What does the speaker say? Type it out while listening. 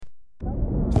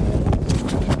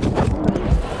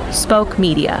Spoke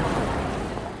Media.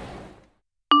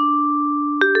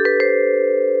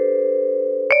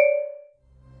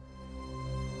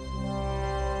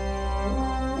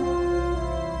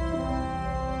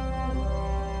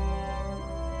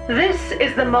 This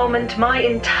is the moment my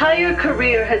entire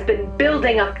career has been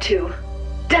building up to.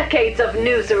 Decades of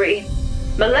newsery.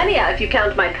 Millennia if you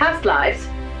count my past lives.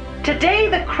 Today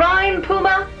the crime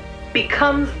Puma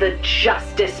becomes the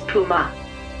justice Puma.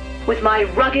 With my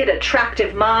rugged,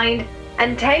 attractive mind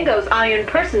and Tango's iron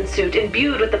person suit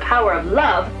imbued with the power of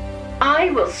love, I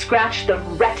will scratch the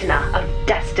retina of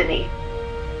destiny.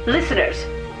 Listeners,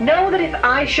 know that if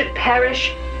I should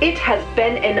perish, it has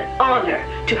been an honor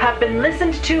to have been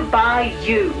listened to by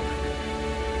you.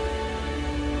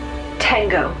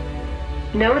 Tango,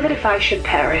 know that if I should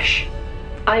perish,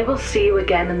 I will see you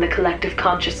again in the collective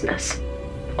consciousness,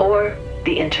 or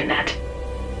the internet.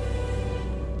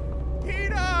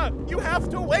 Peeta, you have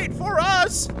to wait for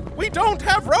us! We don't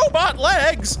have robot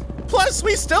legs! Plus,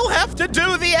 we still have to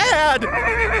do the ad!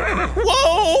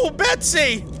 Whoa,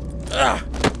 Betsy!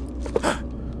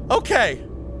 Okay.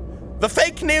 The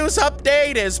fake news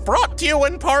update is brought to you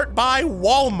in part by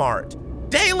Walmart.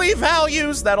 Daily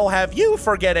values that'll have you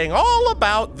forgetting all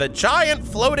about the giant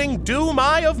floating doom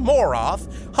eye of Moroth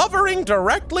hovering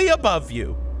directly above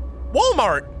you.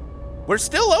 Walmart, we're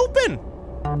still open.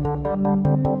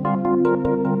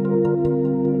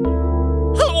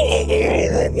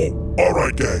 All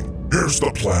right, gang, here's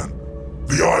the plan.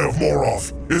 The Eye of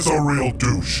Moroth is a real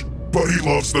douche, but he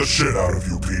loves the shit out of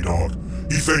you, P-Dog.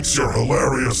 He thinks you're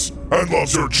hilarious and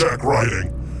loves your check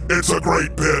writing. It's a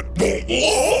great bit.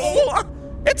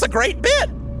 It's a great bit.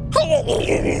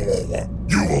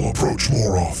 You will approach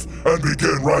Moroth and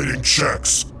begin writing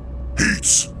checks.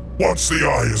 Heats, once the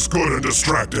eye is good and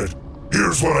distracted,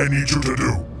 here's what I need you to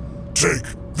do. Take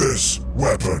this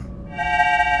weapon.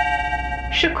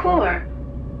 Shakur,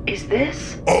 is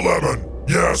this? 11,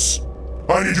 yes.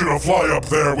 I need you to fly up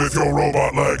there with your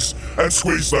robot legs and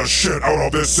squeeze the shit out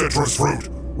of this citrus fruit,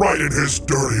 right in his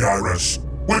dirty iris,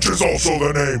 which is also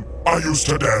the name I used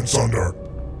to dance under.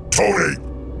 Tony,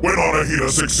 when Anahita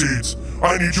succeeds,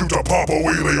 I need you to pop a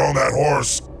wheelie on that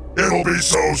horse. It'll be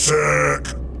so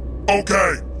sick.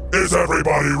 Okay, is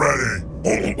everybody ready?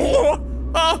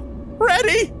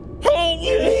 Ready?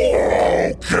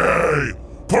 Okay,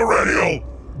 Perennial,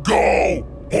 go!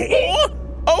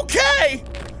 Okay!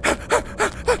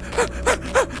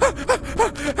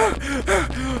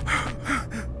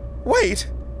 Wait,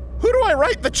 who do I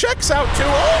write the checks out to?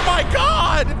 Oh my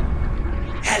god!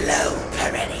 Hello,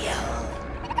 Perennial.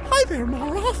 Hi there,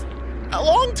 Moroth. A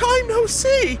long time no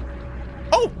see.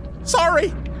 Oh,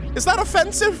 sorry. Is that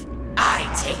offensive? I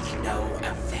take no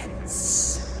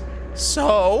offense.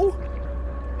 So,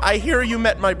 I hear you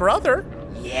met my brother.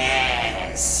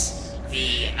 Yes,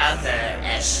 the other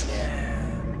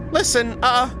Eschner. Listen,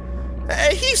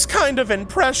 he's kind of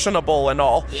impressionable and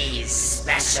all. He's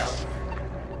special.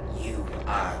 You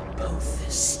are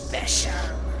both special.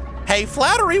 Hey,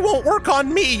 flattery won't work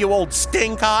on me, you old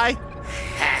stink eye.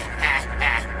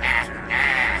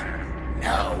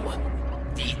 No.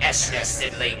 The Eschner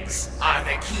siblings are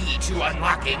the key to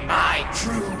unlocking my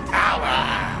true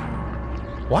power.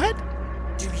 What?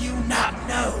 Do you not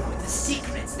know the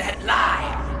secrets that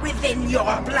lie within your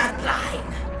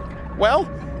bloodline? Well,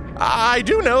 I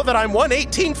do know that I'm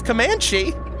 1/18th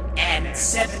Comanche. And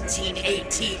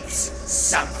 17/18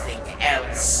 something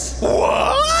else.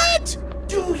 What?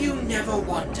 Do you never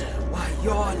wonder why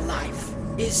your life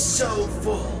is so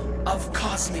full of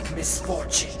cosmic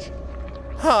misfortune?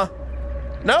 Huh.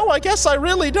 No, I guess I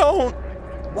really don't.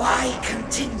 Why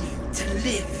continue to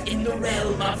live in the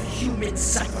realm of human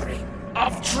suffering,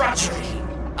 of drudgery,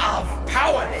 of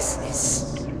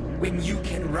powerlessness, when you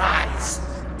can rise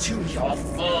to your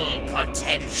full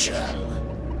potential?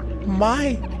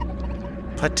 My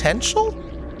potential?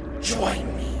 Join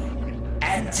me,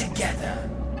 and together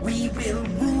we will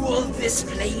rule this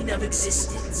plane of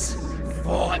existence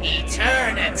for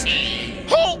eternity.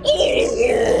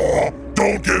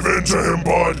 Don't give in to him,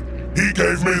 bud. He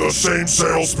gave me the same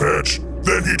sales pitch.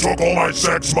 Then he took all my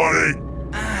sex money.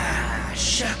 Ah,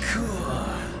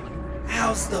 Shakur.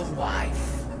 How's the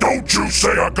wife? Don't you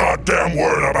say a goddamn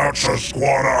word about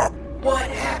Shasquana. What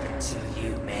happened to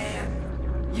you, man?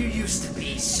 You used to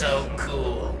be so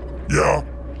cool. Yeah,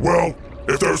 well,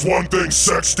 if there's one thing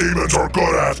sex demons are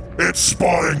good at, it's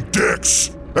spawning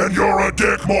dicks. And you're a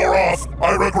dick, Moroth.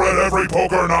 I regret every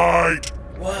poker night.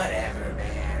 Whatever,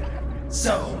 man.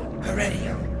 So,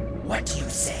 Perennial, what do you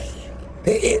say?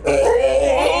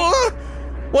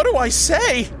 What do I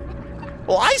say?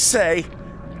 Well, I say,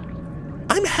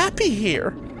 I'm happy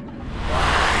here.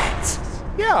 What?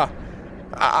 Yeah.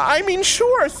 I mean,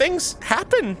 sure, things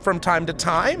happen from time to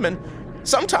time, and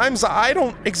sometimes I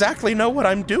don't exactly know what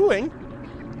I'm doing.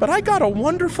 But I got a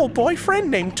wonderful boyfriend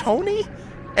named Tony,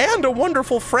 and a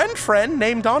wonderful friend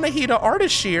named Anahita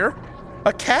Ardashir,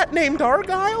 a cat named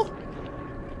Argyle,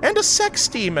 and a sex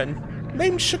demon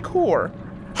named Shakur.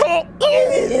 Oh,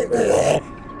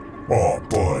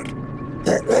 bud.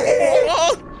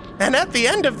 And at the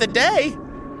end of the day,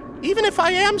 even if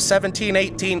I am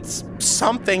 17/18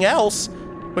 something else,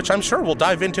 which I'm sure we'll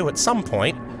dive into at some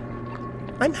point,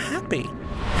 I'm happy.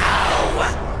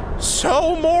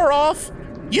 So, Moroff,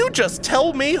 you just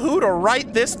tell me who to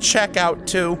write this check out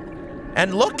to,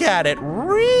 and look at it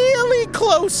really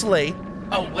closely.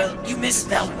 Oh, well, you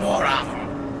misspelled Moroff.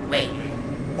 Wait,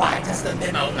 why does the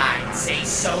memo line say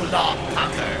so long,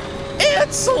 Pucker?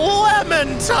 It's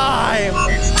lemon time!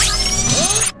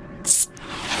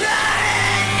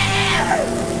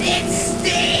 It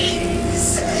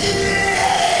stings!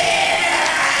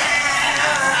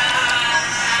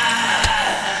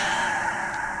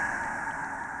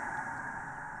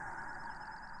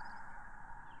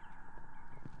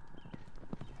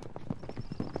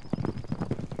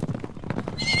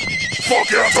 Fuck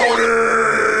yeah,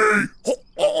 Tony!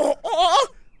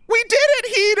 We did it,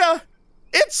 Hida!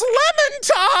 It's lemon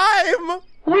time!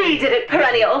 We did it,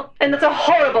 Perennial, and that's a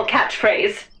horrible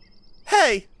catchphrase.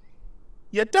 Hey,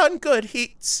 you done good,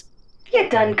 Heats. You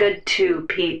done good too,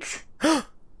 Pete's.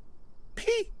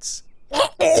 Pete's.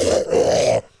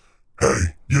 Hey,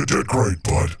 you did great,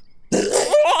 bud.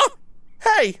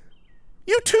 Hey,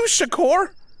 you too,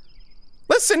 Shakur.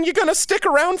 Listen, you gonna stick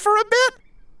around for a bit?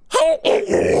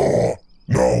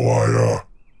 No,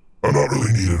 I'm not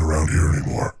really needed around here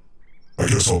anymore. I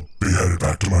guess I'll be headed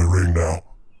back to my ring now.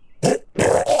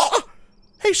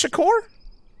 Hey, Shakur.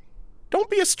 Don't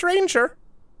be a stranger.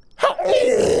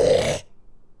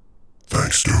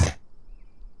 Thanks, dude.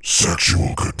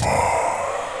 Sexual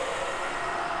goodbye.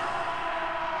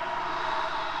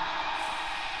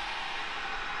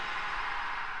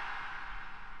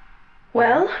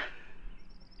 Well,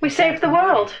 we saved the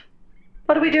world.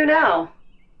 What do we do now?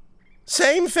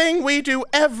 Same thing we do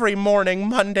every morning,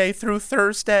 Monday through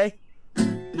Thursday.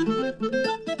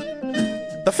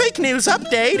 The Fake News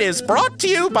Update is brought to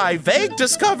you by Vague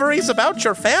Discoveries About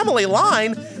Your Family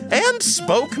Line and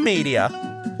Spoke Media.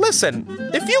 Listen,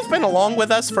 if you've been along with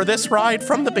us for this ride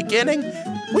from the beginning,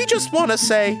 we just want to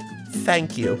say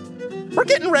thank you. We're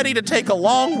getting ready to take a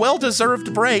long,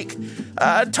 well-deserved break.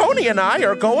 Tony and I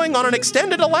are going on an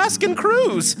extended Alaskan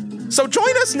cruise. So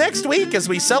join us next week as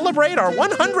we celebrate our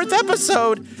 100th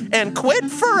episode and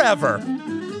quit forever.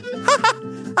 Haha,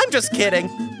 I'm just kidding.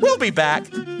 We'll be back.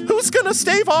 Who's gonna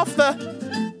stave off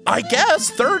the, I guess,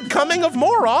 third coming of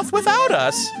Moroth without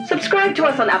us? Subscribe to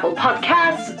us on Apple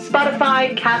Podcasts,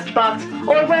 Spotify, CastBox,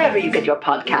 or wherever you get your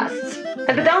podcasts.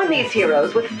 And bedawn these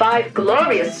heroes with 5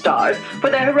 glorious stars for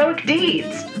their heroic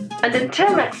deeds. And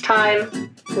until next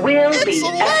time, we'll be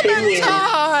effing you. It's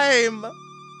lemon time!